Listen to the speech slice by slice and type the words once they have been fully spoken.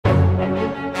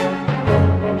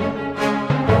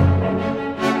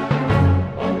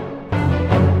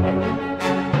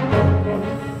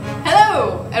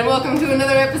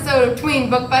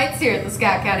Book Bites here at the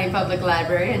Scott County Public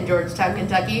Library in Georgetown,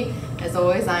 Kentucky. As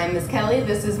always, I am Miss Kelly.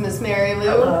 This is Miss Mary Lou.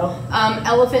 Hello.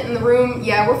 Elephant in the room.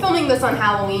 Yeah, we're filming this on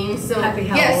Halloween, so Happy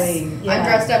Halloween. Yes, Yeah. I'm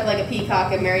dressed up like a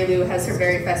peacock, and Mary Lou has her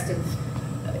very festive.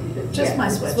 Just my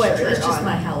sweatshirt. It's just on.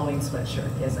 my Halloween sweatshirt.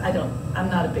 Yes, I'm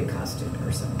not a big costume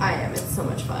person. I am. It's so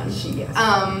much fun. Yes.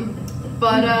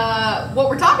 But what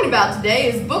we're talking about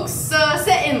today is books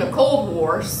set in the Cold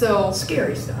War. So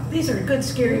Scary stuff. These are good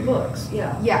scary books.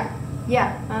 Yeah.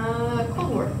 Yeah. Cold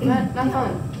War. Not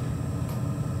fun.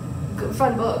 Good,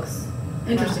 fun books.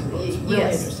 Interesting books. Really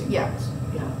yes. interesting Yeah. books.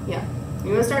 Yeah.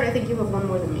 You want to start? I think you have one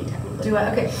more than me, technically. Do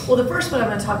I? Okay. Well, the first one I'm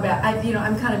going to talk about,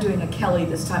 I'm kind of doing a Kelly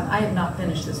this time. I have not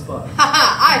finished this book.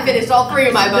 Haha! I finished all 3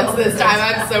 of my books this time.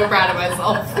 I'm so proud of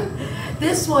myself.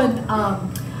 This one,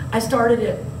 I started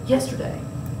it yesterday,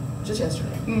 just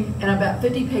yesterday, and I'm about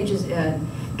 50 pages in,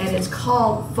 and it's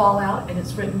called Fallout, and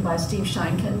it's written by Steve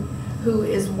Sheinkin, who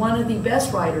is one of the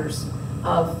best writers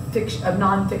of fiction, of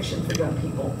nonfiction for young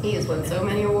people. He has won so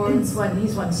many awards.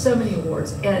 He's won so many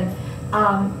awards, and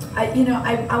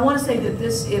I want to say that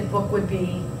this book would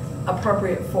be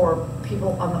appropriate for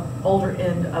people on the older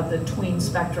end of the tween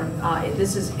spectrum.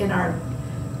 This is in our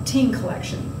teen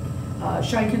collection.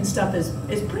 Sheinkin's stuff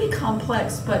is pretty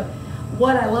complex, but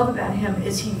what I love about him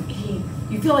is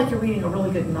you feel like you're reading a really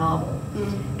good novel.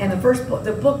 And the first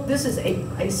book, this is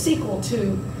a sequel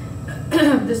to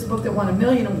this book that won a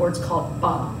million awards called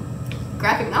Bomb.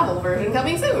 Graphic novel version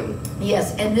coming soon.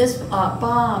 Yes, and this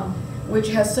Bomb, which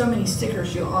has so many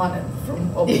stickers on it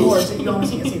from awards that you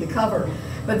almost can't see the cover,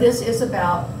 but this is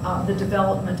about the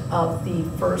development of the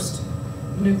first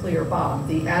nuclear bomb,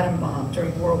 the atom bomb,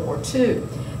 during World War II.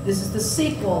 This is the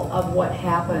sequel of what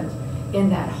happened in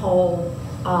that whole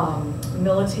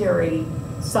military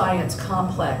science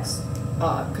complex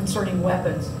concerning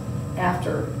weapons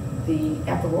after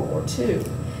World War II.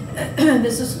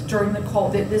 This is during the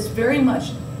Cold. This very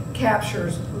much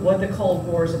captures what the Cold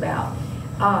War is about.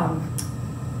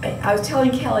 I was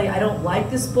telling Kelly I don't like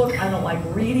this book. I don't like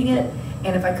reading it.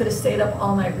 And if I could have stayed up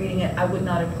all night reading it, I would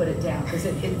not have put it down because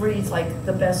it reads like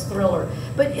the best thriller.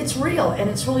 But it's real, and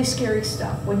it's really scary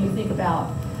stuff when you think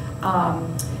about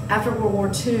after World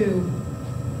War II,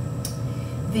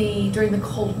 during the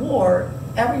Cold War,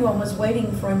 everyone was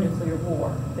waiting for a nuclear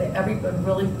war. Everyone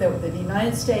really, the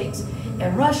United States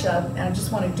and Russia, and I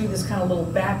just want to do this kind of little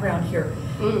background here.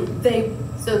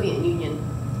 Soviet Union.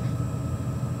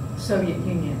 Soviet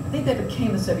Union. I think they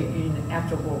became the Soviet Union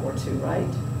after World War II, right?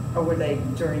 Or were they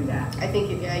during that? I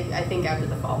think after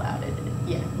the fallout,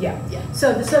 yeah.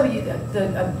 So the Soviet,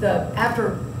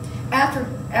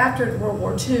 after World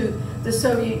War II, the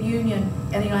Soviet Union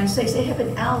and the United States, they have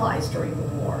been allies during the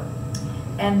war.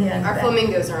 And then our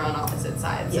flamingos are on opposite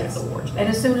sides of the war. And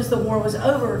as soon as the war was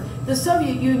over, the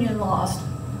Soviet Union lost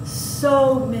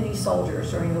so many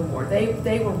soldiers during the war.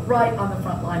 They were right on the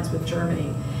front lines with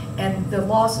Germany, and the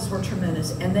losses were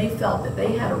tremendous. And they felt that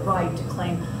they had a right to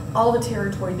claim all the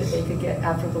territory that they could get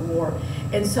after the war.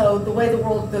 And so the way the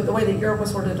way that Europe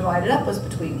was sort of divided up was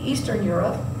between Eastern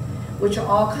Europe, which are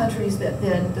all countries that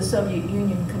then the Soviet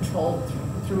Union controlled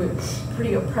through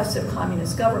pretty oppressive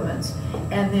communist governments,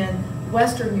 and then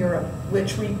Western Europe,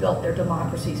 which rebuilt their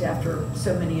democracies after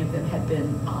so many of them had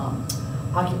been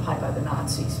occupied by the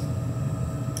Nazis.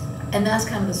 And that's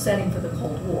kind of the setting for the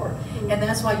Cold War. And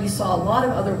that's why you saw a lot of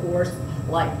other wars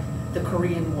like the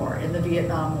Korean War and the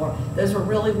Vietnam War. Those were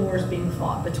really wars being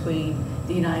fought between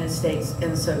the United States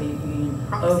and the Soviet Union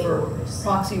over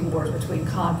proxy wars between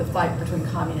the fight between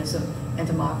communism and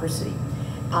democracy.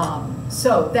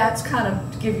 So that's kind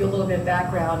of to give you a little bit of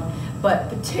background, but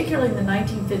particularly in the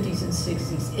 1950s and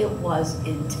 60s, it was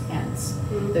intense,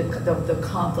 the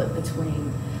conflict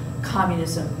between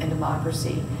communism and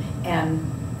democracy. And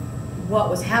what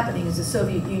was happening is the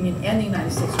Soviet Union and the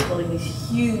United States were building these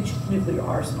huge nuclear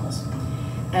arsenals,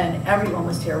 and everyone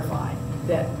was terrified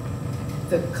that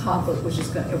the conflict was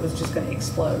just going to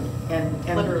explode, and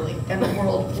literally, and the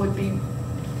world would be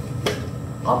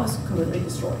almost completely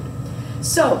destroyed.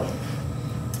 So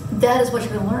that is what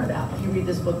you're going to learn about if you read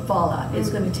this book, Fallout. It's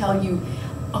going to tell you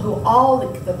who all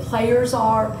the players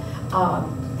are.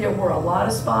 There were a lot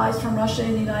of spies from Russia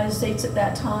and the United States at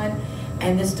that time.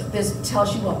 And this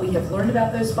tells you what we have learned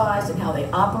about those spies and how they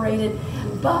operated.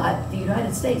 But the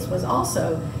United States was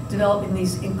also developing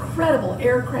these incredible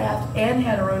aircraft and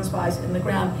had our own spies in the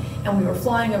ground. And we were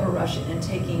flying over Russia and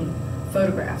taking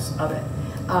photographs of it.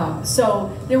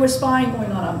 So there was spying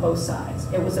going on both sides.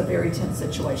 It was a very tense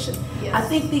situation. Yes. I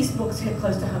think these books hit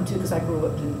close to home too because I grew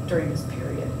up during this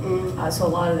period. So a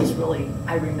lot of this really,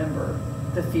 I remember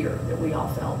the fear that we all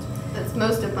felt. That's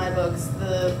most of my books.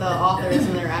 The authors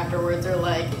and their afterwards are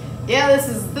like, Yeah, this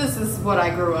is what I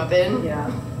grew up in.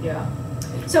 Yeah, yeah.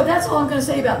 So that's all I'm going to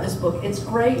say about this book. It's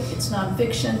great. It's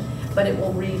nonfiction, but it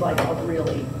will read like a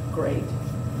really great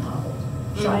novel.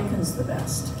 Scheiken's the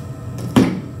best.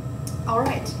 All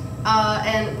right.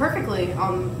 And perfectly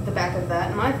on the back of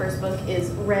that, my first book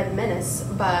is Red Menace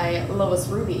by Lois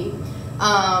Ruby.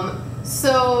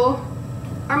 So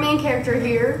our main character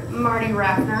here, Marty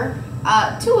Raffner.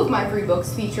 Two of my 3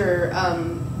 books feature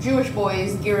Jewish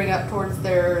boys gearing up towards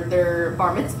their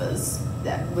bar mitzvahs.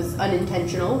 That was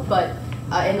unintentional, but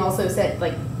and also set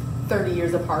like 30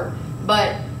 years apart.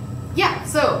 But yeah,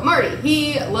 so Marty,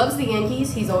 he loves the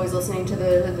Yankees. He's always listening to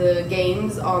the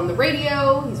games on the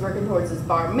radio. He's working towards his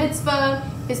bar mitzvah.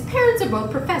 His parents are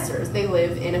both professors. They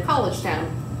live in a college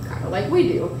town, kind of like we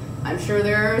do. I'm sure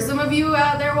there are some of you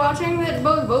out there watching that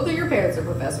both of your parents are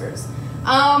professors.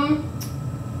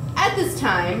 At this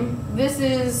time, this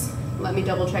is, let me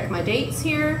double check my dates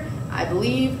here. I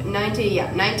believe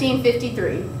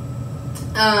 1953.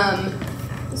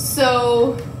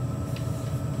 So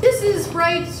this is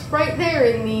right there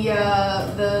in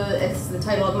it's the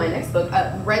title of my next book,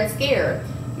 Red Scare,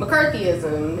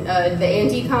 McCarthyism, the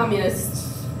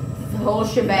anti-communist, the whole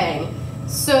shebang.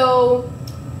 So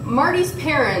Marty's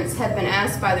parents had been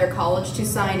asked by their college to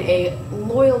sign a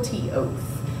loyalty oath.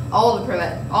 All the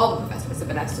professors have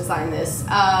been asked to sign this.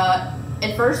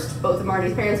 At first, both of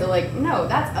Marty's parents are like, no,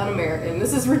 that's un-American.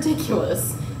 This is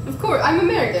ridiculous. Of course, I'm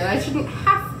American. I shouldn't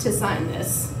have to sign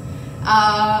this.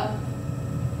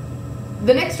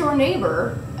 The next door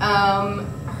neighbor,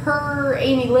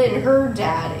 Amy Lynn, her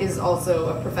dad is also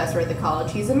a professor at the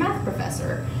college. He's a math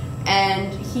professor.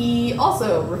 And he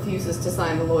also refuses to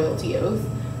sign the loyalty oath.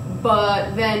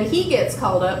 But then he gets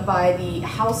called up by the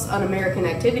House Un-American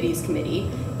Activities Committee,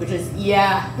 which is,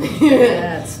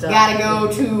 gotta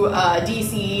go to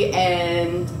D.C.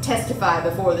 and testify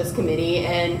before this committee.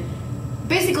 And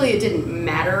basically it didn't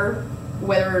matter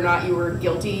whether or not you were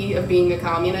guilty of being a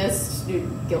communist.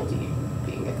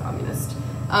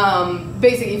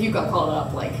 Basically, if you got called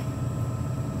up, like,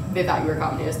 they thought you were a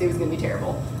communist, it was going to be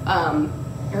terrible.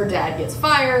 Her dad gets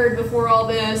fired before all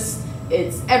this.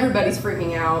 Everybody's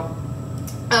freaking out.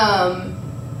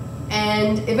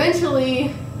 And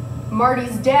eventually,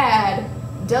 Marty's dad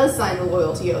does sign the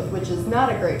loyalty oath, which is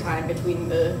not a great time between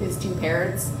his 2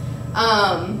 parents.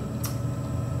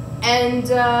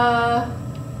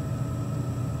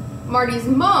 Marty's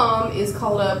mom is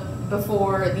called up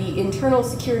before the Internal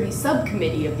Security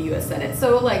Subcommittee of the U.S. Senate,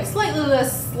 so like slightly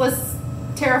less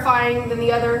terrifying than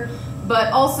the other,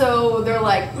 but also they're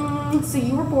like, so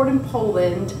you were born in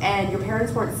Poland and your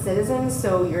parents weren't citizens,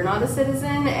 so you're not a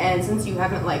citizen, and since you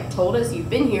haven't like told us you've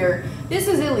been here, this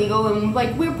is illegal, and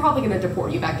like we're probably gonna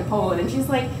deport you back to Poland. And she's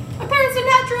like, my parents are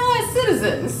naturalized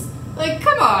citizens. Like,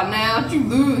 come on now, did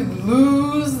you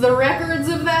lose the records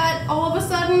of that all of a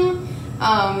sudden?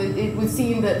 It would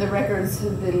seem that the records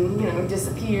have been,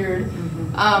 disappeared.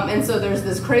 Mm-hmm. And so there's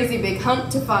this crazy big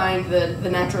hunt to find the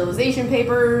naturalization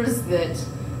papers that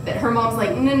her mom's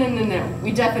like, no,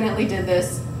 we definitely did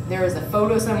this. There is a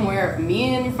photo somewhere of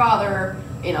me and your father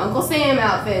in Uncle Sam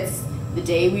outfits the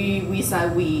day we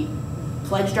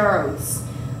pledged our oaths.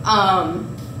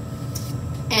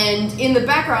 And in the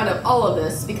background of all of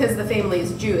this, because the family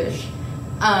is Jewish,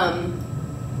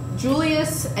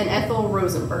 Julius and Ethel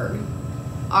Rosenberg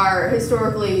are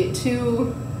historically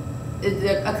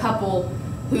a couple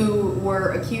who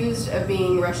were accused of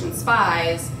being Russian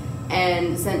spies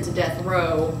and sent to death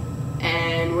row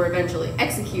and were eventually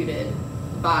executed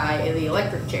by the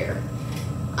electric chair.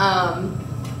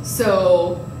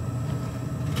 So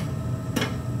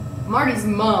Marty's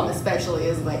mom especially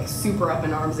is like super up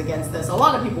in arms against this. A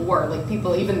lot of people were, like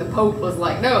even the Pope was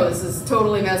like, no, this is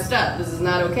totally messed up. This is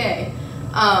not okay.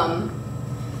 I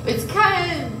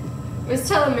was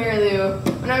telling Mary Lou,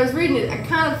 when I was reading it, I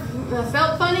kind of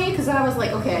felt funny because I was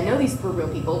like, okay, I know these were real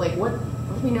people. Like, what do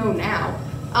we know now?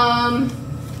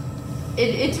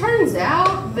 It turns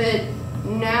out that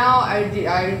now,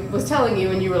 I was telling you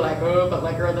and you were like, oh, but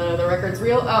like, are the records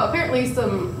real? Apparently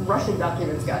some Russian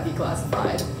documents got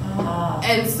declassified.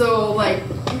 And so, like,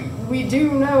 we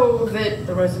do know that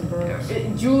the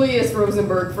Rosenbergs. Julius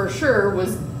Rosenberg for sure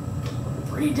was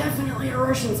pretty definitely a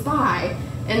Russian spy.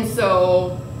 And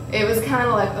so it was kind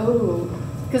of like, oh,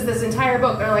 because this entire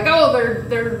book, they're like, oh,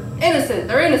 they're innocent,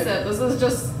 this is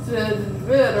just,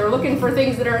 they're looking for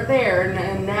things that aren't there,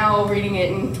 and now reading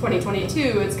it in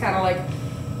 2022, it's kind of like,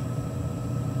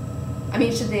 I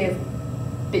mean, should they have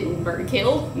been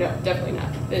killed? No, definitely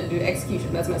not.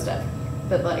 Execution, that's messed up.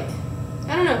 But like,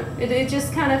 I don't know, it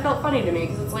just kind of felt funny to me,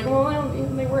 because it's like, well,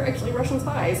 they were actually Russian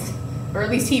spies, or at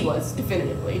least he was,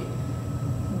 definitively.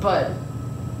 But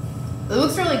The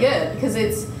book's really good because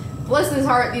it's, bless his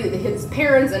heart, his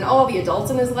parents and all the adults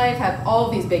in his life have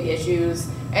all these big issues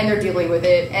and they're dealing with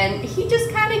it, and he just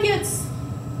kind of gets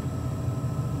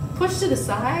pushed to the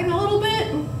side a little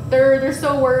bit. They're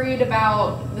so worried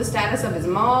about the status of his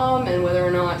mom and whether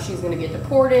or not she's going to get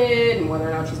deported and whether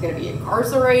or not she's going to be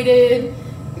incarcerated,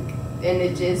 and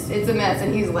it's a mess.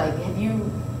 And he's like,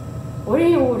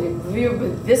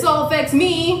 this all affects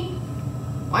me.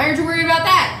 Why aren't you worried about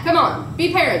that? Come on,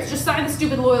 be parents. Just sign the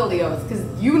stupid loyalty oath, because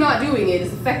you not doing it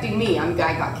is affecting me. I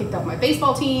got kicked off my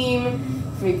baseball team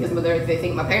because they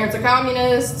think my parents are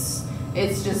communists.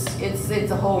 It's just,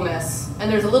 it's a whole mess.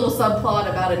 And there's a little subplot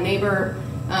about a neighbor.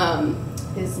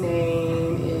 His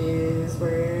name is,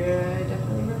 where I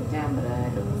definitely wrote it down, but I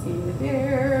don't see it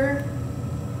there.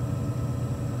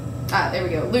 There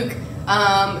we go. Luke,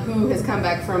 who has come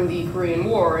back from the Korean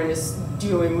War and is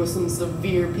dealing with some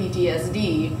severe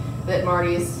PTSD that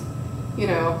Marty's, he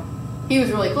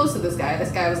was really close to this guy.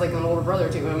 This guy was like an older brother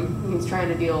to him. He's trying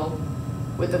to deal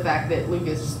with the fact that Luke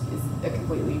is a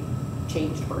completely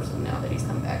changed person now that he's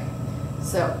come back.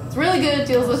 So it's really good. It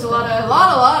deals with a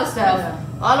lot of stuff,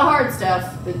 a lot of hard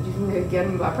stuff that,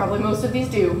 again, probably most of these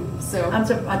do. So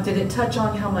did it touch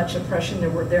on how much oppression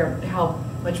how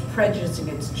much prejudice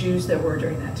against Jews there were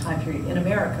during that time period in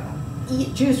America?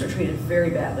 Jews were treated very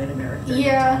badly in America.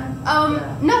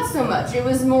 Not so much. It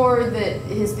was more that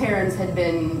his parents had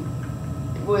been,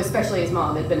 especially his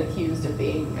mom, had been accused of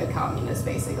being a communist,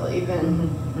 basically, than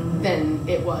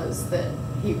it was that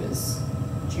he was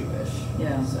Jewish.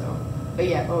 Yeah. So, but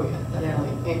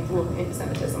definitely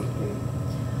anti-Semitism.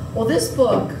 Well, this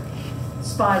book,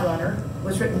 Spy Runner,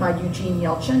 was written by Eugene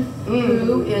Yelchin,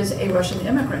 who is a Russian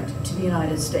immigrant to the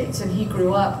United States, and he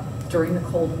grew up during the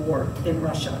Cold War in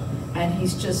Russia, and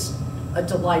he's just a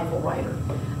delightful writer.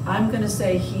 I'm going to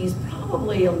say he's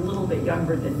probably a little bit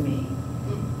younger than me.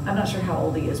 I'm not sure how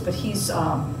old he is, but he's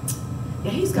got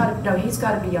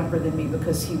to be younger than me,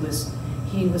 because he was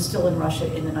still in Russia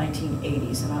in the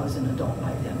 1980s, and I was an adult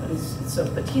by then.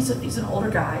 But he's an older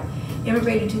guy,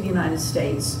 immigrated to the United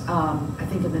States, I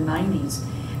think in the 90s,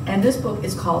 and this book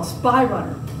is called Spy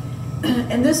Runner,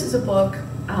 and this is a book.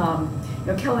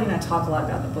 Kelly and I talk a lot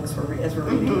about the books as we're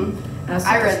reading.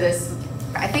 I read this,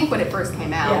 I think, when it first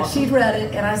came out. Yeah, she'd read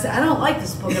it, and I said, I don't like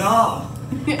this book at all.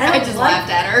 I just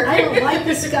laughed at her. I don't like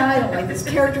this guy. I don't like this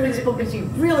character in this book. Makes me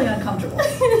really uncomfortable.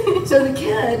 So the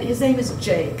kid, his name is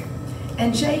Jake.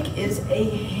 And Jake is a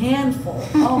handful.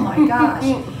 Oh my gosh.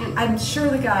 I'm sure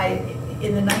the guy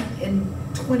in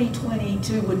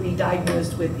 2022 would be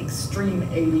diagnosed with extreme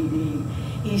ADD.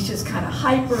 He's just kind of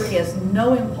hyper. He has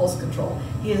no impulse control.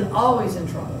 He is always in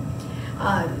trouble.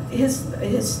 His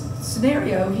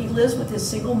scenario, he lives with his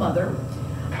single mother,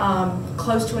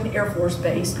 close to an Air Force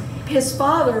base. His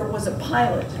father was a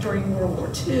pilot during World War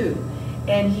II,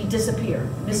 and he disappeared,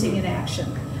 missing in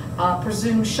action,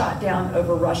 presumed shot down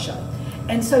over Russia.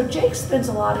 And so Jake spends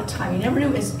a lot of time, he never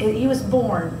knew, he was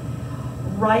born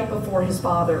right before his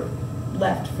father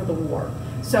left for the war.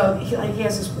 So he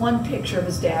has this one picture of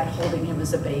his dad holding him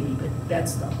as a baby, but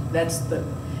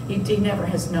he never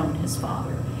has known his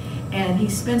father. And he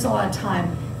spends a lot of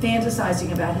time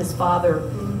fantasizing about his father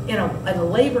in a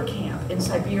labor camp in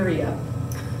Siberia.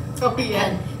 Oh, yeah.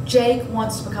 And Jake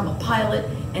wants to become a pilot,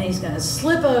 and he's going to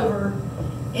slip over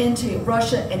into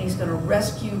Russia, and he's going to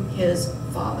rescue his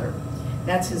father.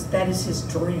 That is his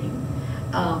dream.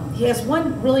 He has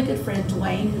one really good friend,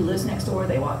 Dwayne, who lives next door.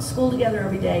 They walk to school together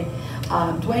every day.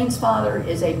 Dwayne's father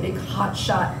is a big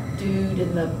hotshot dude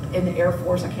in the Air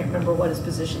Force. I can't remember what his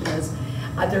position is.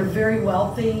 They're very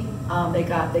wealthy. They've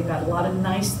got a lot of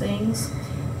nice things.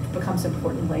 It becomes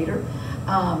important later.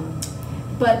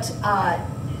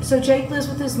 So Jake lives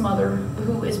with his mother,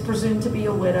 who is presumed to be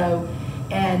a widow,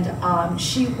 and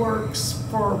she works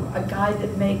for a guy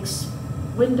that makes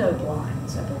window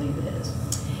blinds, I believe it is.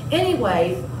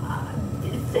 Anyway,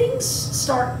 things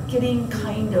start getting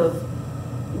kind of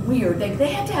weird. They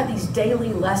have to have these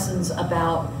daily lessons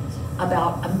about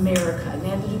America, and they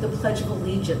have to do the Pledge of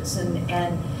Allegiance, and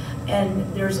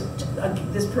there's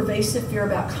this pervasive fear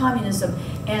about communism.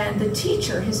 And his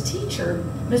teacher,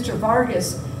 Mr.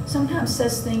 Vargas, sometimes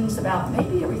says things about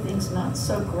maybe everything's not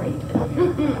so great in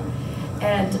America.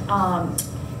 And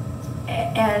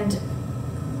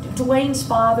Dwayne's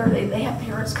father, they have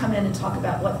parents come in and talk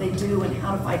about what they do and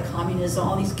how to fight communism.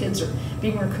 All these kids are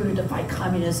being recruited to fight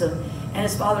communism. And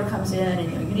his father comes in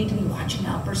and, you need to be watching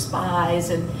out for spies.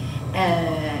 And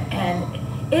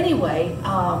anyway,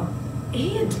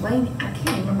 he and Dwayne, I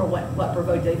can't remember what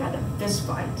provoked, they've had a fist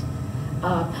fight.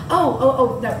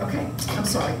 No, okay, I'm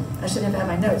sorry. I should have had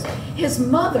my notes. His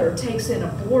mother takes in a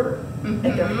boarder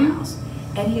at their house.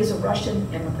 and he is a Russian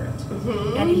immigrant.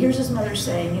 Mm-hmm. And he hears his mother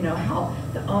saying, you know, how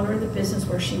the owner of the business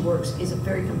where she works is a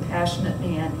very compassionate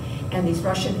man, and these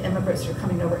Russian immigrants are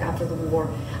coming over after the war,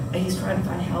 and he's trying to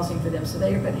find housing for them, so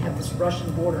they are going to have this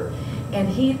Russian boarder.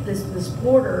 And this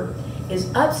boarder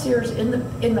is upstairs in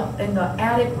the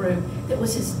attic room that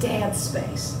was his dad's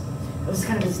space. It was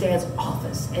kind of his dad's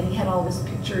office, and he had all of his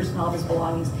pictures and all of his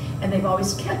belongings, and they've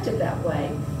always kept it that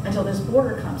way until this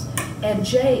boarder comes. And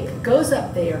Jake goes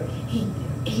up there. He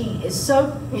is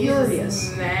so furious.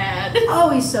 He's mad. Oh,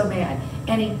 he's so mad.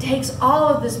 And he takes all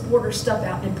of this boarder stuff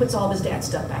out and puts all of his dad's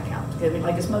stuff back out. I mean,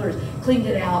 like his mother's cleaned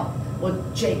it out. Well,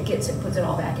 Jake gets it, puts it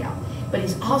all back out. But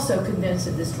he's also convinced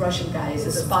that this Russian guy is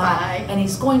a spy. And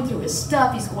he's going through his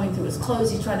stuff. He's going through his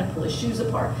clothes. He's trying to pull his shoes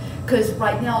apart. Because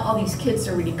right now, all these kids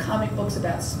are reading comic books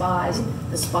about spies,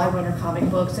 the Spy Runner comic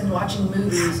books, and watching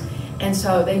movies. And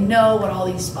so they know what all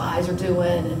these spies are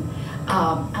doing. And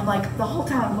I'm like, the whole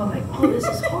time I'm going like, oh, this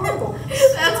is horrible.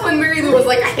 That's when Mary Lou was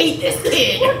like, I hate this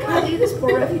kid. Poor God, leave this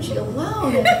poor refugee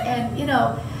alone. And you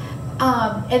know,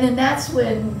 and then that's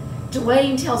when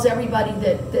Dwayne tells everybody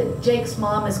that Jake's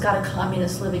mom has got a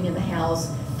communist living in the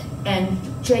house, and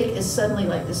Jake is suddenly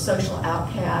like the social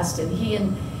outcast, and he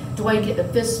and Dwayne get in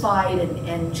a fist fight,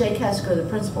 and Jake has to go to the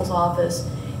principal's office,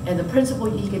 and the principal,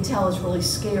 you can tell, is really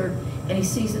scared, and he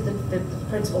sees that the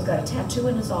principal's got a tattoo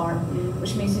in his arm,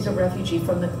 which means he's a refugee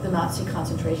from the Nazi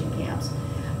concentration camps.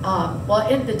 Well,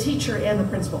 and the teacher and the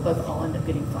principal both all end up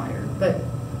getting fired, but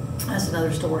that's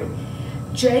another story.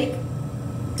 Jake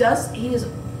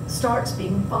starts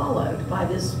being followed by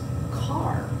this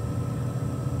car,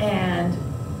 and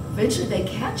eventually they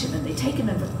catch him and they take him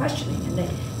in for questioning, and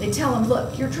they tell him,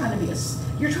 look, you're trying to be a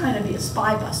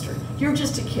spy buster. You're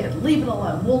just a kid. Leave it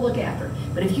alone. We'll look after it.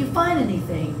 But if you find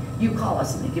anything, you call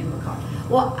us. And they give him a car.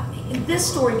 Well, this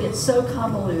story gets so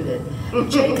convoluted.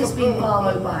 Jake is being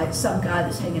followed by some guy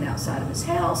that's hanging outside of his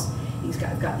house. He's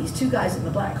got these two guys in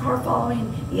the black car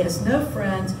following. He has no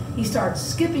friends. He starts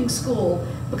skipping school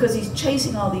because he's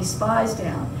chasing all these spies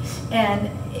down.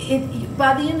 And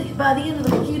by the end of the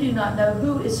book, you do not know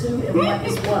who is who and what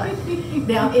is what.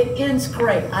 Now it ends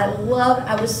great. I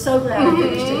was so glad I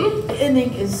finished it. The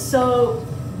ending is so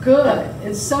good.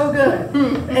 It's so good,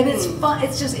 and it's fun.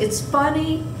 It's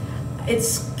funny.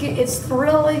 It's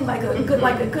thrilling, like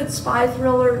a good spy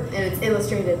thriller. And it's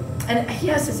illustrated. And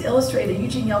yes, it's illustrated.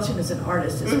 Eugene Yelchin is an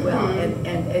artist as well,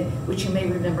 and which you may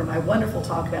remember my wonderful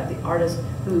talk about the artist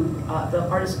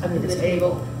under this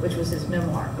table, which was his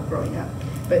memoir of growing up.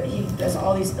 But he does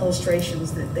all these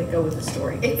illustrations that go with the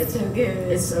story. It's so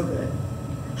good. It's so good.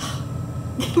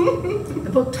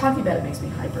 The book talking about it makes me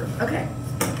hyper. Okay.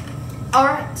 All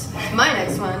right, my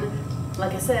next one,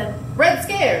 like I said, Red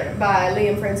Scare by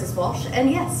Liam Francis Walsh.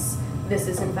 And yes, this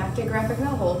is in fact a graphic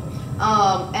novel.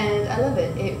 And I love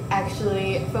it. It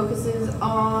actually focuses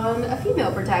on a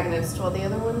female protagonist, while the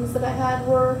other ones that I had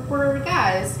were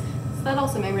guys. So that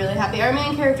also made me really happy. Our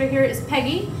main character here is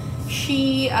Peggy.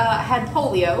 She had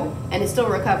polio and is still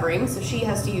recovering, so she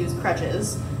has to use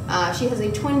crutches. She has a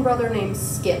twin brother named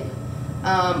Skip.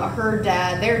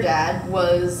 Their dad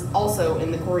was also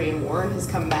in the Korean War and has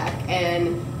come back,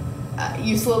 and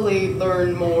you slowly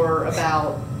learn more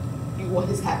about what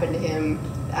has happened to him.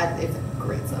 It's a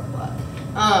great subplot.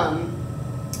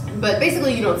 But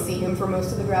basically you don't see him for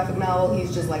most of the graphic novel.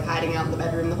 He's just like hiding out in the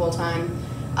bedroom the whole time.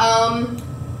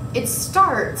 It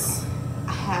starts,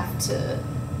 I have to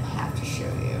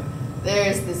show you.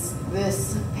 There's this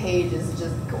page is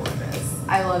just gorgeous.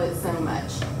 I love it so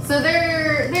much. So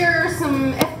there are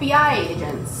some FBI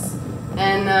agents,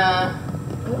 and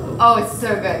oh, it's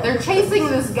so good. They're chasing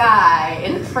this guy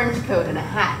in a trench coat and a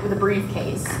hat with a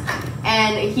briefcase,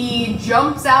 and he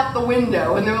jumps out the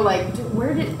window, and they're like,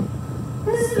 dude,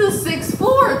 this is the 6th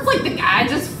floor. It's like the guy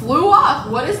just flew off.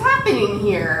 What is happening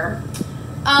here?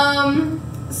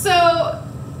 So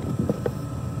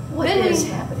what is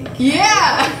happening?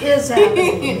 Yeah. What is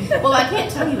happening? Well, I can't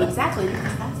tell you exactly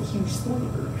because that's a huge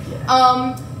spoiler.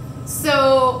 Yeah.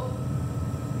 So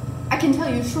I can tell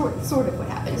you sort of what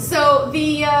happened. So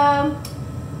where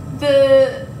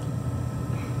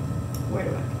do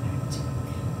I go back to?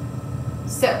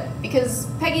 So because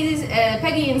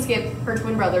Peggy and Skip, her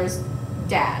twin brothers'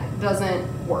 dad, doesn't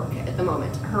work at the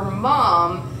moment. Her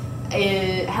mom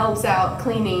helps out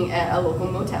cleaning at a local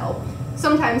motel.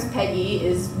 Sometimes Peggy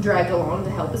is dragged along to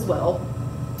help as well.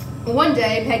 One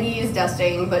day, Peggy is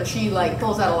dusting, but she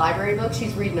pulls out a library book.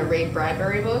 She's reading a Ray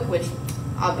Bradbury book, which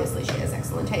obviously she has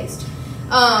excellent taste.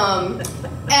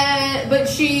 But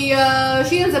she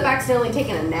ends up accidentally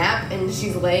taking a nap, and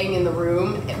she's laying in the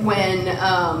room when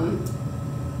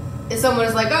someone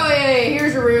is like, oh yeah,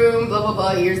 here's your room, blah blah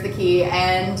blah, here's the key,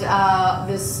 and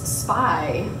this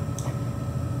spy,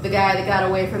 the guy that got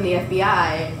away from the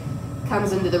FBI,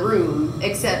 comes into the room,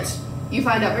 except you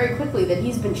find out very quickly that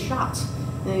he's been shot.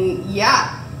 And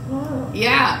yeah,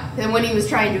 and when he was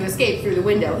trying to escape through the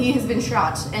window, he has been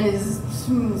shot and is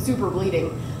super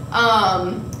bleeding.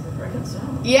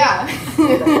 Yeah.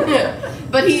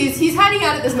 But he's hiding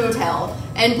out at this motel,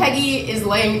 and Peggy is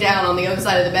laying down on the other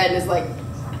side of the bed and is like,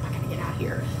 I'm not gonna get out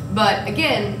here. But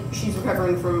again, she's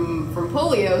recovering from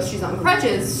polio, she's on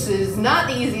crutches, she's not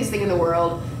the easiest thing in the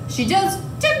world. She does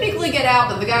technically get out,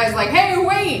 but the guy's like, hey,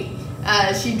 wait!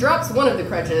 She drops one of the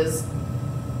crutches.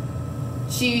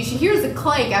 She hears a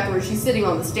clank afterwards. She's sitting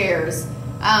on the stairs.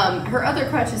 Her other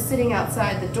crutch is sitting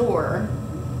outside the door.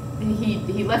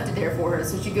 He left it there for her,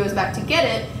 so she goes back to get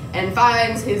it and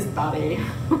finds his body.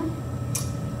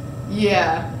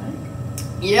 Yeah.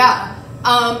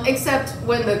 Except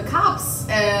when the cops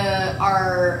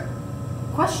are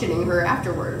questioning her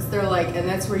afterwards, they're like, and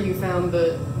that's where you found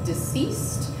the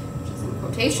deceased, which is in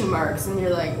quotation marks, and you're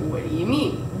like, what do you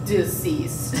mean,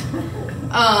 deceased?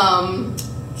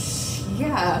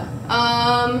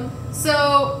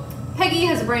 So Peggy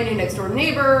has a brand new next door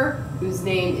neighbor whose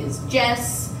name is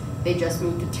Jess. They just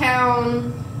moved to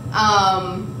town.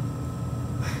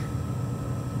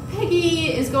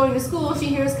 Peggy is going to school. She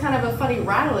hears kind of a funny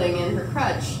rattling in her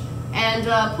crutch and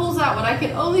pulls out what I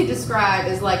can only describe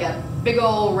as like a big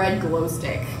old red glow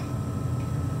stick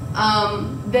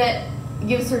that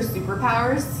gives her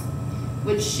superpowers,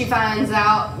 which she finds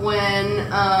out when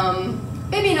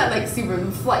maybe not like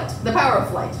flight, the power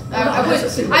of flight. I mean,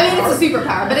 it's a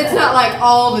superpower, but it's not like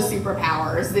all the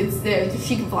superpowers.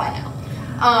 She can fly now.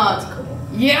 That's cool.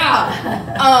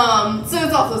 Yeah. So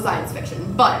it's also science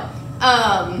fiction, but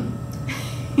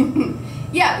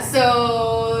yeah.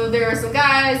 So there are some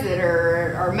guys that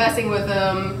are messing with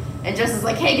them, and Jess is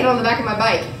like, "Hey, get on the back of my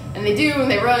bike." And they do, and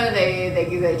they run,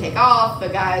 they take off. The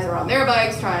guys are on their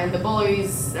bikes, the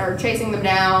bullies are chasing them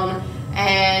down,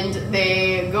 and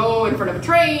they go in front of a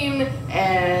train,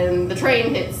 and the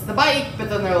train hits the bike, but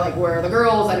then they're like, where are the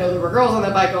girls? I know there were girls on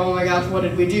that bike. Oh my gosh, what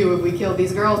did we do if we killed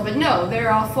these girls? But no,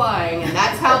 they're all flying, and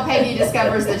that's how Peggy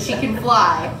discovers that she can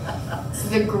fly. It's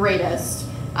the greatest.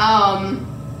 And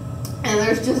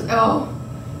there's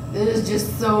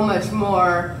just so much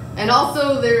more. And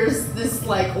also there's this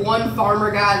like one farmer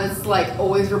guy that's like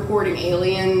always reporting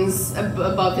aliens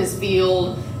above his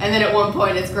field, and then at one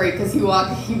point it's great because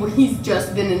he's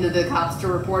just been into the cops to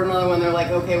report another one. They're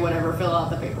like, okay, whatever, fill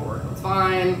out the paperwork, it's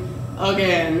fine,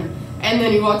 again. And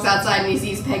then he walks outside and he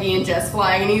sees Peggy and Jess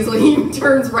flying, and he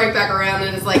turns right back around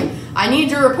and is like, I need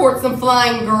to report some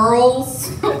flying girls.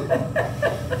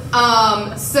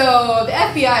 So the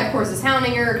FBI, of course, is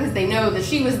hounding her because they know that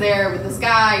she was there with this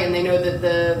guy, and they know that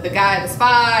the guy, the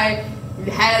spy,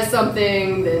 has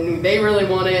something, then they really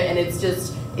want it, and it's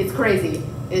crazy.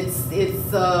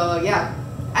 Yeah.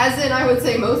 As in, I would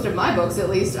say most of my books,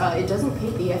 at least, it doesn't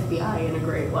paint the FBI in a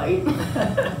great light.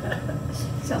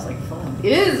 Sounds like fun.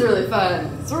 It is really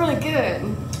fun. It's really good.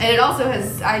 And it also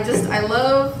has, I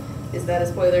love, is that a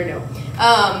spoiler? No.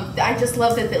 I just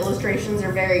love that the illustrations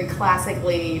are very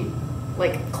classically,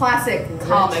 like classic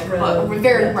comic book,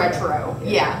 very retro.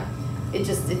 Yeah. It's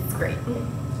great.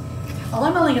 Well,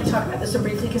 I'm only going to talk about this so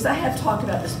briefly because I have talked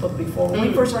about this book before. When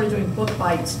we first started doing book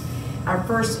bites, our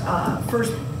first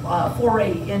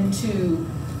foray into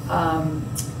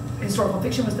historical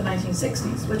fiction was the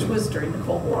 1960s, which was during the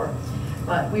Cold War.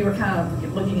 But we were kind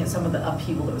of looking at some of the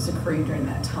upheaval that was occurring during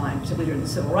that time, particularly during the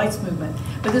Civil Rights Movement.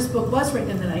 But this book was written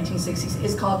in the 1960s.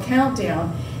 It's called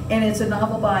Countdown, and it's a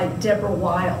novel by Deborah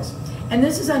Wiles. And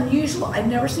this is unusual. I've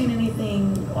never seen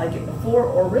anything like it before,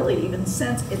 or really even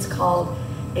since. It's called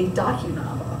a novel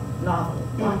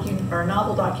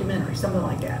documentary, something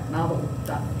like that.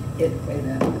 Wait a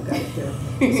minute, I've got it here.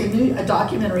 It's a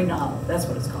documentary novel. That's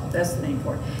what it's called. That's the name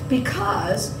for it.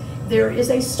 Because there is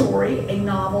a story, a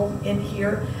novel in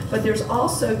here, but there's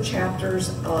also chapters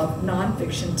of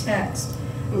nonfiction text,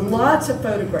 lots of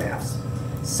photographs.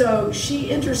 So she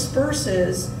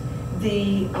intersperses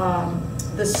the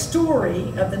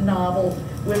story of the novel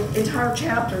with entire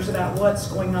chapters about what's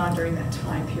going on during that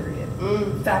time period.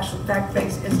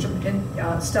 Fact-based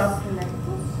stuff.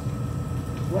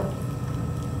 What?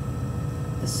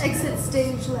 Exit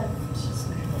stage left.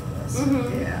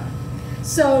 Yeah.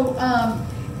 So,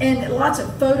 and lots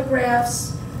of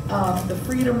photographs, the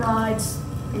Freedom Rides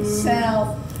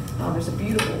South. There's a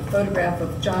beautiful photograph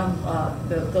of John,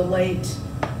 the late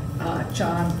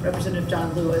Representative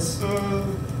John Lewis.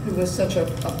 who was such a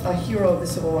hero of the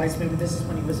civil rights movement. This is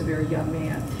when he was a very young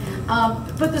man.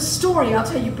 But the story, I'll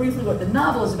tell you briefly what the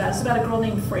novel is about. It's about a girl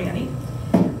named Franny.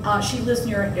 She lives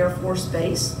near an Air Force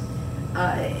base.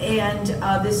 And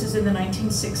this is in the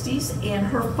 1960s. And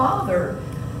her father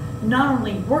not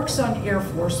only works on Air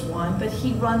Force One, but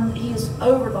he is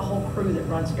over the whole crew that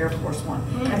runs Air Force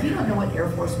One. Now, if you don't know what Air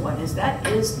Force One is, that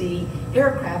is the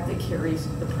aircraft that carries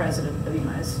the President of the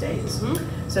United States.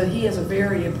 So he has a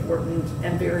very important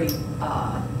and very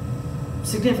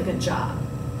significant job.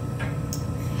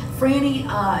 Franny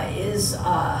is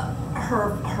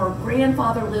her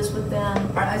grandfather lives with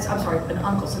them. Or, I'm sorry, an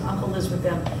uncle lives with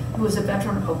them who is a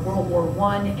veteran of World War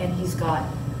I, and he's got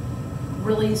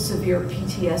really severe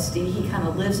PTSD. He kind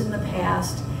of lives in the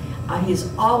past. He is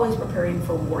always preparing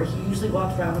for war. He usually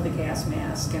walks around with a gas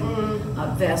mask and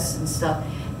vests and stuff.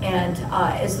 And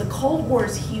as the Cold War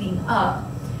is heating up,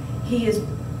 he is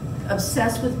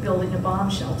obsessed with building a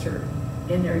bomb shelter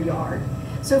in their yard.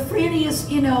 So Franny is,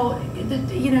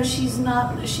 she's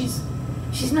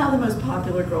not the most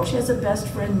popular girl. She has a best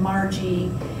friend,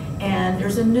 Margie. And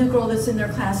there's a new girl that's in their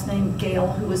class named Gail,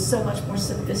 who is so much more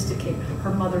sophisticated. Her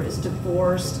mother is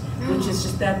divorced, which is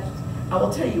just that, I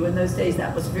will tell you, in those days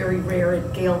that was very rare.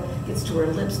 And Gail gets to her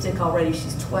lipstick already,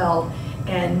 she's 12.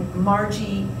 And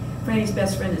Margie, Franny's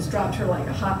best friend, has dropped her like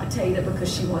a hot potato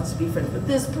because she wants to be friends with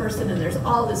this person. And there's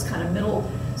all this kind of middle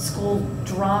school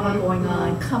drama going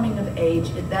on, coming of age.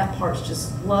 And that part's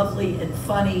just lovely and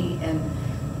funny and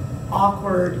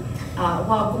awkward.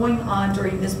 While going on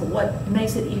during this, but what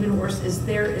makes it even worse is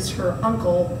there is her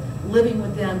uncle living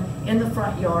with them in the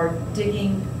front yard,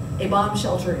 digging a bomb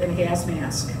shelter in a gas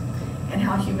mask, and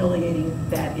how humiliating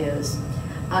that is.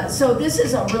 So this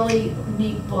is a really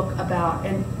neat book about,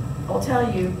 and I'll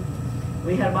tell you,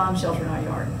 we had a bomb shelter in our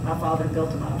yard. My father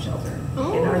built a bomb shelter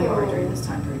in our yard during this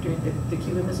time period, during the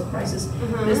Cuban Missile Crisis.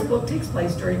 This book takes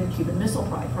place during the Cuban Missile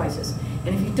Crisis.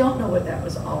 And if you don't know what that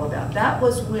was all about, that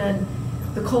was when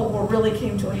the Cold War really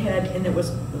came to a head, and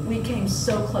we came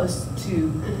so close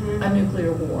to a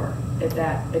nuclear war at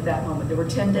that moment. There were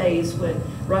 10 days when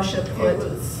Russia put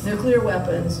nuclear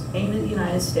weapons aimed at the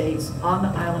United States on the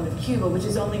island of Cuba, which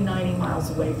is only 90 miles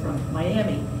away from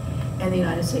Miami, and the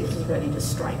United States was ready to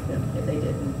strike them if they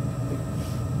didn't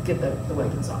get the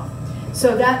weapons off.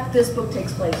 So this book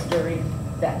takes place during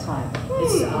that time.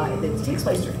 It takes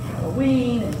place during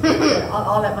Halloween and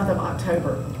all that month of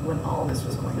October when all this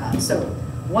was going on. So,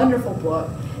 wonderful book.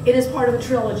 It is part of a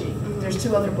trilogy. There's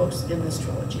 2 other books in this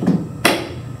trilogy.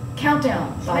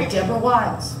 Countdown by Deborah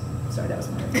Wiles. Sorry, that was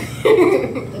my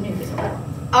Didn't mean to say that.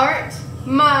 All right,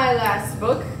 my last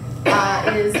book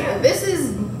is This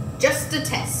Is Just a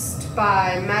Test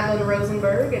by Madeline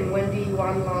Rosenberg and Wendy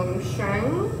Wanlong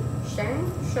Shang?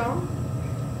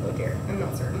 Oh dear, I'm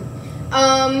not certain.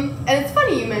 And it's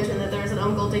funny you mentioned that there's an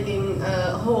uncle digging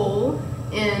a hole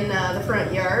in the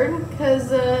front yard, because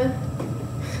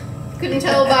couldn't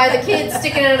tell by the kids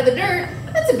sticking out of the dirt.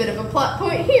 That's a bit of a plot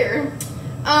point here.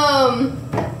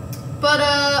 But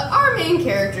our main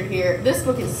character here, this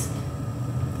book is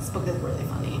really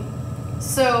funny.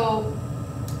 So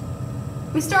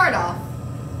we start off.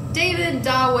 David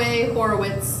Dawei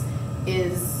Horowitz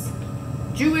is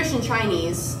Jewish and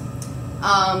Chinese,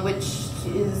 which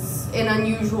is an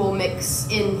unusual mix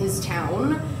in his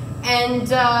town.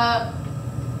 And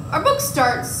our book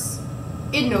starts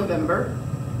in November,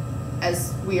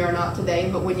 as we are not today,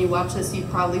 but when you watch this you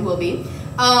probably will be.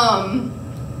 And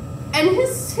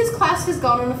his class has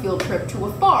gone on a field trip to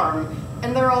a farm,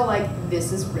 and they're all like,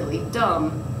 this is really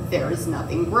dumb. There is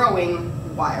nothing growing.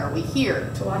 Why are we here?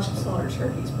 To watch them slaughter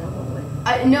turkeys, probably.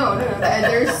 No.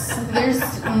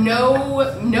 There's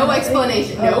no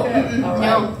explanation. Okay.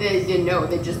 No,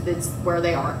 it's where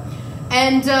they are.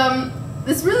 And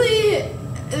this really,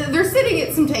 they're sitting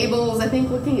at some tables, I think,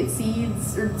 looking at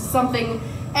seeds or something.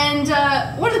 And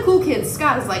one of the cool kids,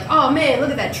 Scott, is like, oh man, look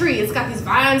at that tree. It's got these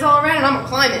vines all around, and I'm gonna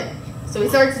climb it. So he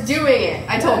starts doing it.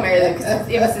 I told Mary that because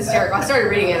it was hysterical. I started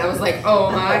reading it, and I was like, oh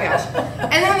my gosh.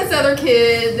 And then this other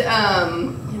kid,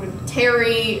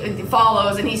 Terry,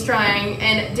 follows, and he's trying,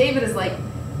 and David is like,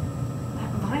 that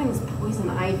vine is poison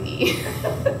ivy.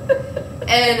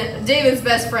 And David's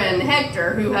best friend,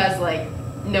 Hector, who has like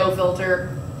no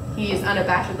filter, he is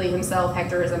unabashedly himself.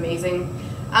 Hector is amazing.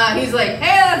 He's like,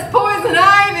 hey, that's poison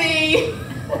ivy.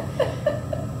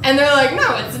 And they're like,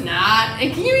 no, it's not.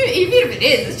 And can you, even if it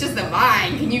is, it's just a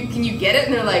vine. Can you get it?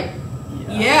 And they're like,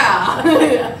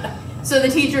 yeah. So the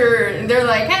teacher, they're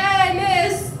like, hey,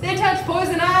 miss, they touched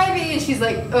poison ivy. And she's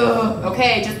like, ugh,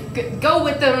 okay, just go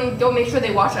with them. Go make sure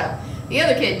they wash up. The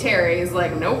other kid, Terry, is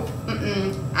like, nope,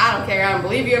 I don't care. I don't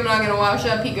believe you. I'm not going to wash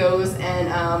up. He goes and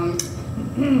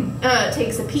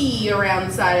takes a pee around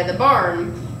the side of the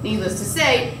barn. Needless to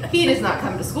say, he does not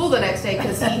come to school the next day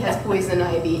because he has poison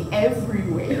ivy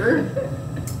everywhere.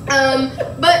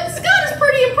 But Scott is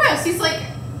pretty impressed. He's like,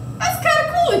 that's kind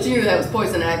of cool that you knew that was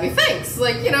poison ivy. Thanks.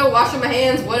 Like, you know, washing my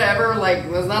hands, whatever. Like,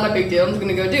 it's not a big deal. I'm just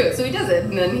going to go do it. So he does it.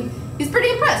 And then he's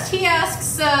pretty impressed. He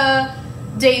asks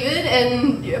David,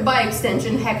 and by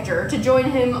extension Hector, to join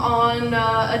him on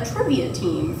a trivia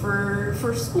team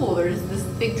for school. There's this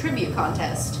big trivia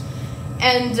contest.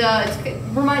 And it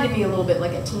reminded me a little bit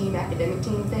like a team, academic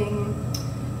team thing.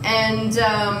 And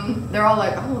they're all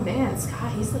like, oh man,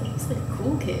 Scott, he's like a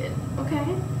cool kid.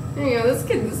 Okay. You know, this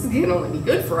can only be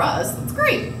good for us. That's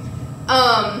great.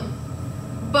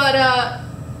 But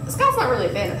Scott's not really a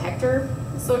fan of Hector,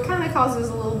 so it kind of causes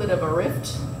a little bit of a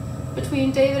rift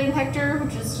between David and Hector,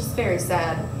 which is just very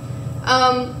sad.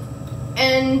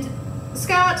 And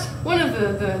Scott, one of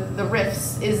the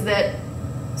rifts is that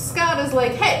Scott is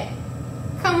like, hey,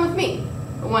 come with me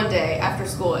one day after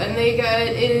school. And they go,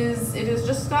 it is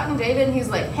just Scott and David, and he's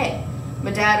like, hey,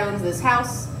 my dad owns this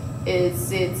house.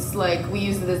 It's like, we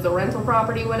use it as the rental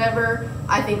property, whatever.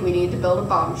 I think we need to build a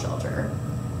bomb shelter.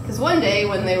 Because one day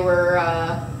when they were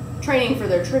training for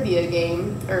their trivia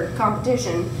game, or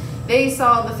competition, they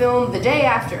saw the film The Day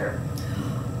After.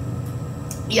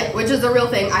 Yeah, which is a real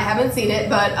thing. I haven't seen it,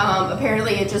 but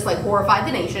apparently it just like horrified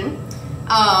the nation.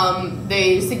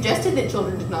 They suggested that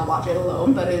children did not watch it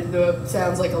alone, but it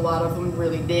sounds like a lot of them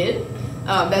really did.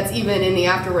 That's even in the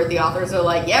afterword, the authors are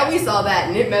like, yeah, we saw that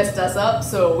and it messed us up,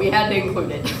 so we had to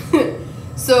include it.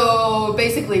 So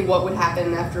basically what would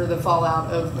happen after the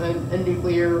fallout of a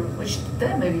nuclear Which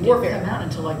that movie didn't warfare. come out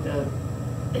until like the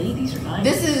 80s or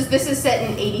 90s? This is set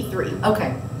in 83.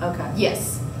 Okay.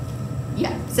 Yes.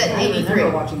 Yeah, set in I 83.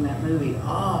 remember watching that movie.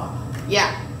 Oh.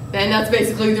 Yeah. And that's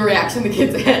basically the reaction the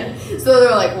kids had. So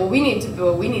they're like, well, we need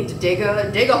to dig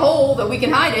a hole that we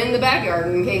can hide in the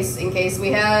backyard in case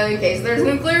there's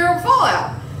nuclear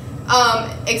fallout.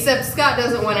 Except Scott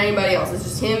doesn't want anybody else. It's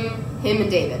just him and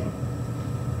David.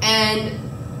 And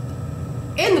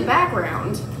in the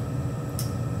background,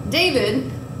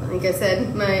 David, I think I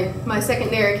said my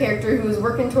secondary character who was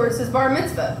working towards his bar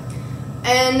mitzvah,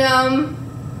 and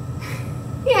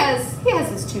he has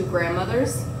his two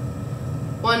grandmothers.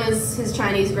 One is his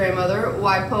Chinese grandmother,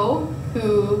 Wai Po,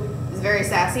 who is very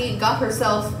sassy, got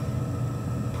herself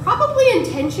probably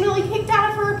intentionally kicked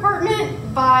out of her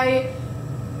apartment by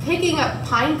picking up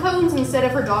pine cones instead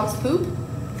of her dog's poop.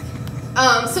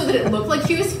 So that it looked like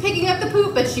she was picking up the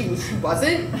poop, but she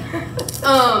wasn't.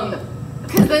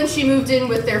 Because then she moved in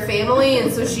with their family,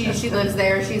 and so she lives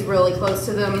there. She's really close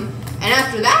to them. And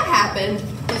after that happened,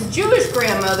 his Jewish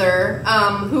grandmother,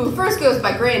 who first goes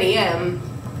by Granny M,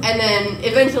 and then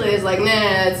eventually is like,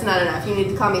 nah, it's not enough. You need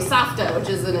to call me Safta, which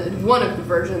is one of the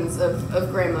versions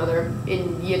of grandmother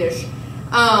in Yiddish.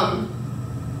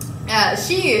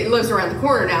 She lives around the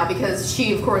corner now because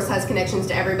she, of course, has connections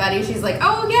to everybody. She's like,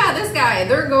 oh yeah, this guy,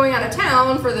 they're going out of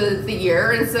town for the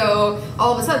year, and so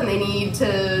all of a sudden they need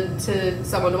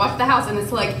someone to watch the house, and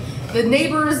it's like the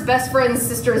neighbor's best friend's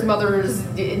sister's mother's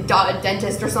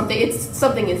dentist or something. It's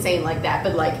something insane like that,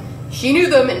 but like she knew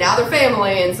them and now they're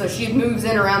family, and so she moves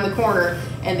in around the corner,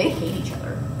 and they hate each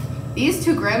other. These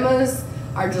two grandmas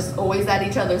are just always at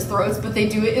each other's throats, but they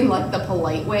do it in like the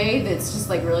polite way that's just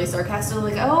like really sarcastic,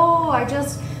 like, oh, I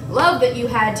just love that you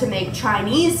had to make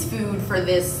Chinese food for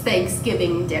this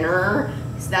Thanksgiving dinner.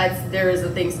 So there is a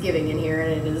Thanksgiving in here,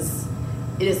 and it is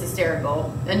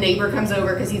hysterical. A neighbor comes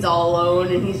over because he's all alone,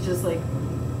 and he's just like,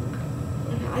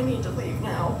 I need to leave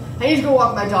now. I need to go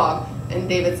walk my dog. And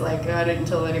David's like, I didn't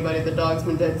tell anybody the dog's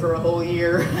been dead for a whole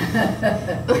year.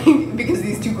 Because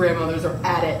these two grandmothers are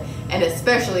at it. And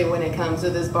especially when it comes to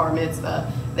this bar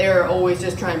mitzvah, they're always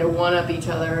just trying to one-up each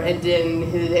other. And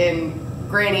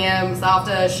Granny M,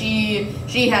 Safta,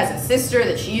 she has a sister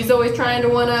that she's always trying to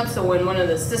one-up. So when one of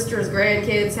the sister's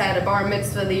grandkids had a bar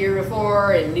mitzvah the year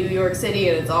before in New York City,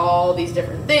 and it's all these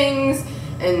different things.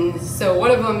 And so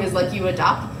one of them is like, you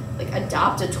adopt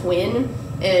a twin.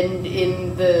 And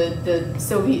in the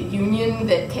Soviet Union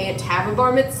that can't have a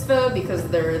bar mitzvah because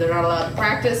they're not allowed to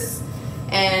practice,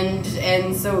 and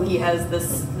so he has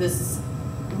this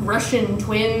Russian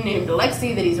twin named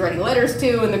Alexei that he's writing letters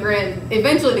to, and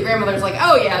eventually the grandmother's like,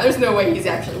 oh yeah, there's no way he's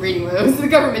actually reading those. The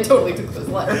government totally took those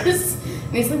letters.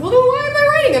 And he's like, well then why am I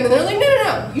writing them? And they're like,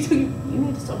 no, you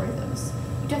need to still write those.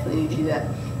 You definitely need to do that.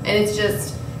 And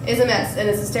it's a mess, and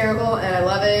it's hysterical, and I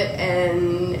love it,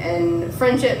 and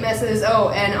friendship messes. Oh,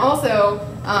 and also,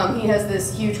 he has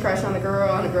this huge crush on a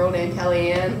girl named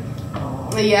Kellyanne.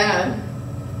 Aww. Yeah.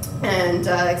 And,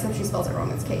 except she spells it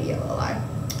wrong, it's Kelli.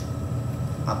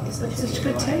 obviously. But should such be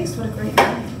good divided. taste. What a great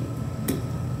name.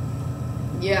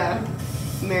 Yeah,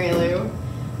 Mary Lou.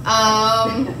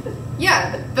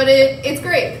 Yeah, but it's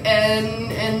great,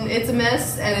 and it's a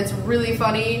mess, and it's really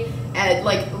funny, and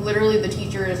like literally the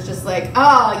teacher is just like,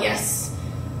 yes,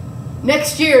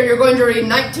 next year you're going to read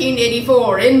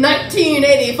 1984 in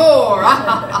 1984.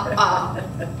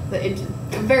 It's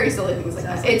very silly things like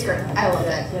that. It's great. I love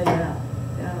it. Yeah.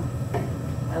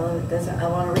 I love it. I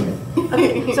want to read it.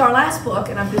 Okay, so our last book,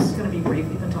 and this is going to be brief.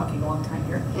 We've been talking a long time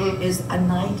here. Is A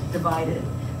Night Divided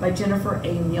by Jennifer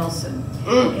A. Nielsen.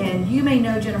 And you may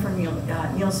know Jennifer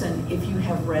Nielsen if you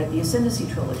have read the Ascendancy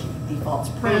trilogy, The False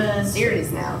Prince.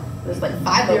 Series now. There's like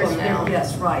 5 of them now.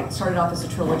 Yes, right. Started off as a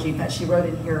trilogy. In fact, she wrote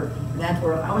in here that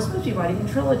where I was supposed to be writing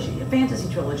a trilogy, a fantasy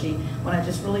trilogy, when I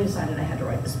just really decided I had to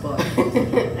write this book.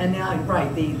 And now,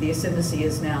 right, the Ascendancy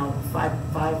is now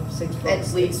 5, 6 books.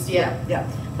 At least, yeah.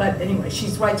 But anyway, she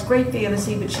writes great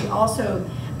fantasy, but she also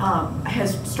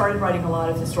has started writing a lot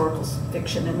of historical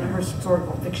fiction, and her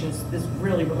historical fiction is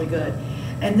really, really good.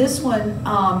 And this one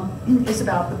is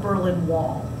about the Berlin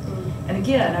Wall. And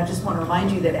again, I just want to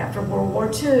remind you that after World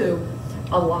War II,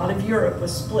 a lot of Europe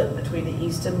was split between the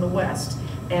East and the West.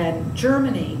 And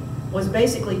Germany was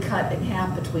basically cut in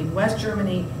half between West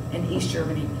Germany and East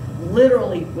Germany,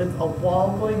 literally with a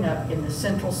wall going up in the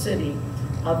central city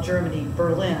of Germany,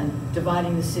 Berlin,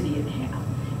 dividing the city in half.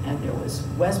 And there was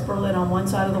West Berlin on one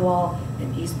side of the wall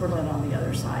and East Berlin on the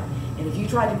other side. And if you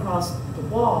tried to cross the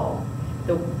wall,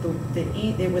 it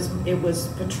was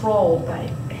patrolled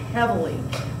heavily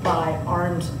by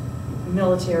armed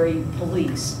military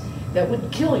police that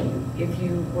would kill you if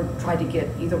you were tried to get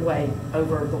either way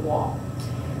over the wall.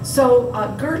 So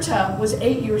Goethe was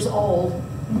 8 years old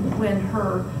when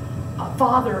her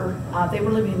father, they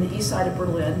were living in the east side of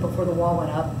Berlin before the wall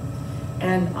went up,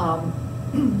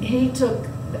 and he took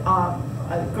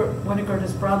one of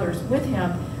Goethe's brothers with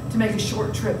him to make a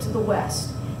short trip to the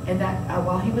west. And that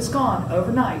while he was gone,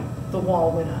 overnight, the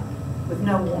wall went up with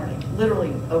no warning,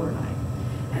 literally overnight.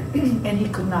 And he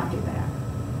could not get back.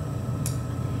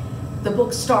 The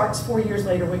book starts 4 years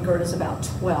later when Goethe's about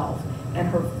 12, and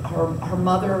her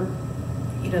mother,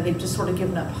 they've just sort of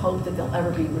given up hope that they'll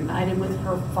ever be reunited with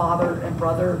her father and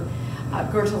brother.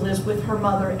 Goethe lives with her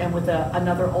mother and with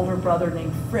another older brother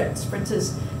named Fritz. Fritz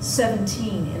is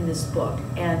 17 in this book,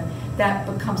 and that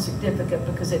becomes significant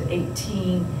because at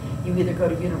 18, you either go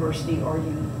to university or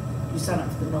you sign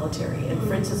up for the military. And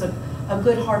Fritz is a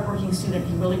good, hardworking student.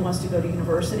 He really wants to go to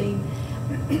university.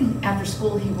 After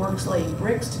school, he works laying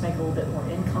bricks to make a little bit more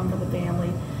income for the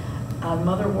family.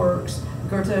 Mother works.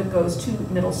 Goethe goes to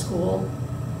middle school.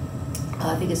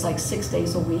 I think it's like 6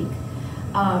 days a week.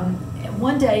 And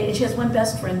one day, and she has one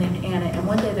best friend named Anna, and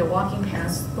one day they're walking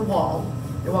past the wall.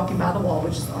 They're walking by the wall,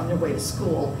 which is on their way to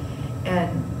school.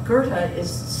 And Goethe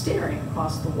is staring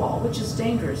across the wall, which is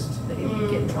dangerous. You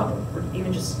get in trouble for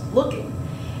even just looking.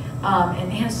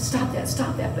 And Anna says,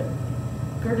 stop that. But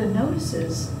Goethe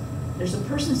notices there's a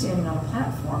person standing on a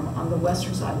platform on the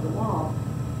western side of the wall,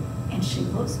 and she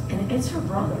looks, and it's her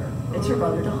brother. It's her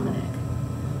brother Dominic.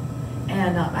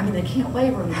 And they can't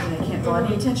wave or anything. They can't draw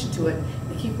any attention to it.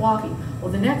 They keep walking.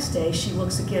 Well, the next day she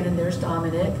looks again, and there's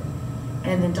Dominic.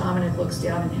 And then Dominic looks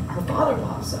down, and her father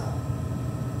pops up.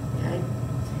 Okay.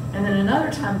 And then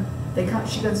another time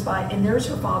she goes by, and there's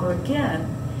her father again,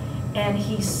 and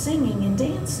he's singing and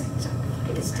dancing. So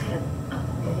like his head up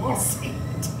on the wall, singing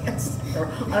and dancing. Or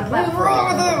on a platform. What's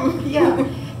wrong with him? Yeah.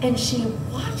 And she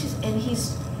watches, and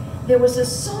there was a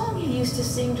song he used to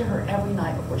sing to her every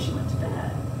night before she went to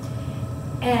bed.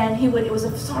 And it was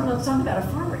a song about a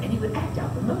farmer, and he would act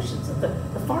out the motions of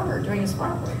the farmer during his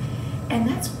farm work. And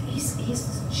that's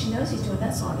she knows he's doing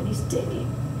that song, and he's digging.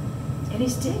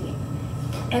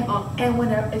 And when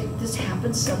this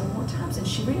happens several more times, and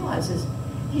she realizes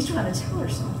he's trying to tell her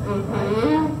something,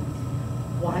 right?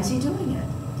 Why is he doing it?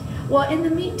 Well, in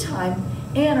the meantime,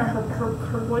 Anna,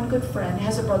 her one good friend,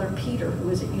 has a brother, Peter, who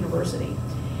is at university.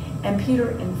 And Peter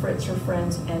and Fritz are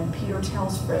friends, and Peter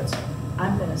tells Fritz,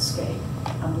 I'm going to escape.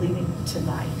 I'm leaving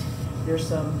tonight. There's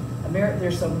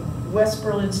some West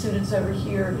Berlin students over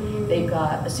here. They've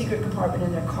got a secret compartment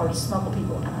in their car to smuggle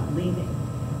people, and I'm leaving.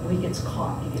 When he gets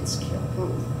caught, he gets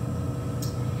killed.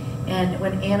 And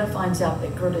when Anna finds out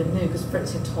that Goethe knew, because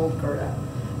Fritz had told Goethe,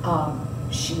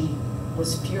 she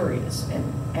was furious.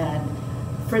 And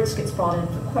Fritz gets brought in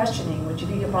for questioning, which if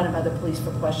you get brought in by the police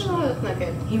for questioning, that's not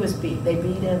good. He was beat. They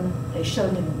beat him. They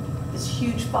showed him this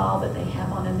huge file that they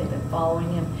have on him. They've been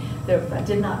following him. I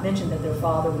did not mention that their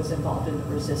father was involved in the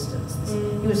resistance.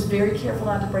 He was very careful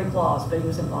not to break laws, but he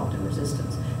was involved in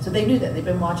resistance. So they knew that. They've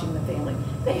been watching the family.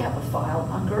 They have a file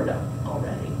on Goethe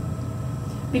already.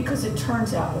 Because it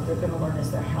turns out what they're going to learn is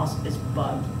their house is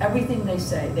bugged. Everything they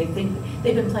say, they think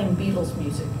they've been playing Beatles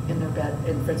music in their bed,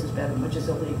 in Fritz's bedroom, which is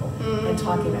illegal, and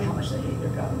talking about how much they hate their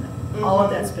government. All of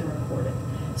that's been recorded.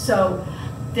 So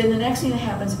then the next thing that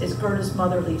happens is Gerda's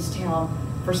mother leaves town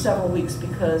for several weeks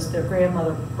because their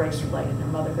grandmother breaks her leg and their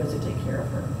mother goes to take care of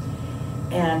her.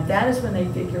 And that is when they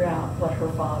figure out what her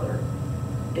father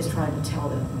is trying to tell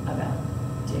them about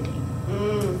digging.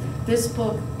 This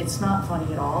book, it's not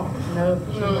funny at all. No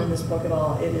humor in this book at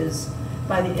all. It is,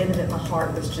 by the end of it, my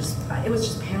heart was just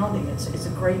pounding. It's a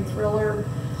great thriller.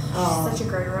 She's such a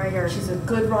great writer. She's a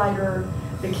good writer.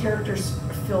 The characters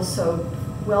feel so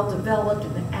well developed,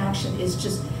 and the action is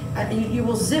just, you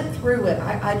will zip through it.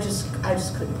 I just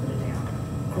couldn't put it down.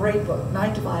 Great book.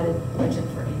 Night Divided, Legend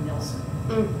for A. Nielsen.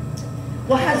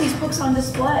 We'll have these books on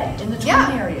display in the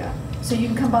Twin area, so you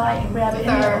can come by and grab it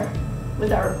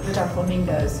with our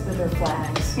flamingos, with our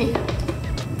flags.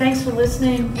 Thanks for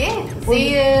listening. Yeah. See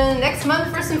you next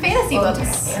month for some fantasy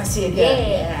books. Fantasy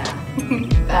again. Yeah.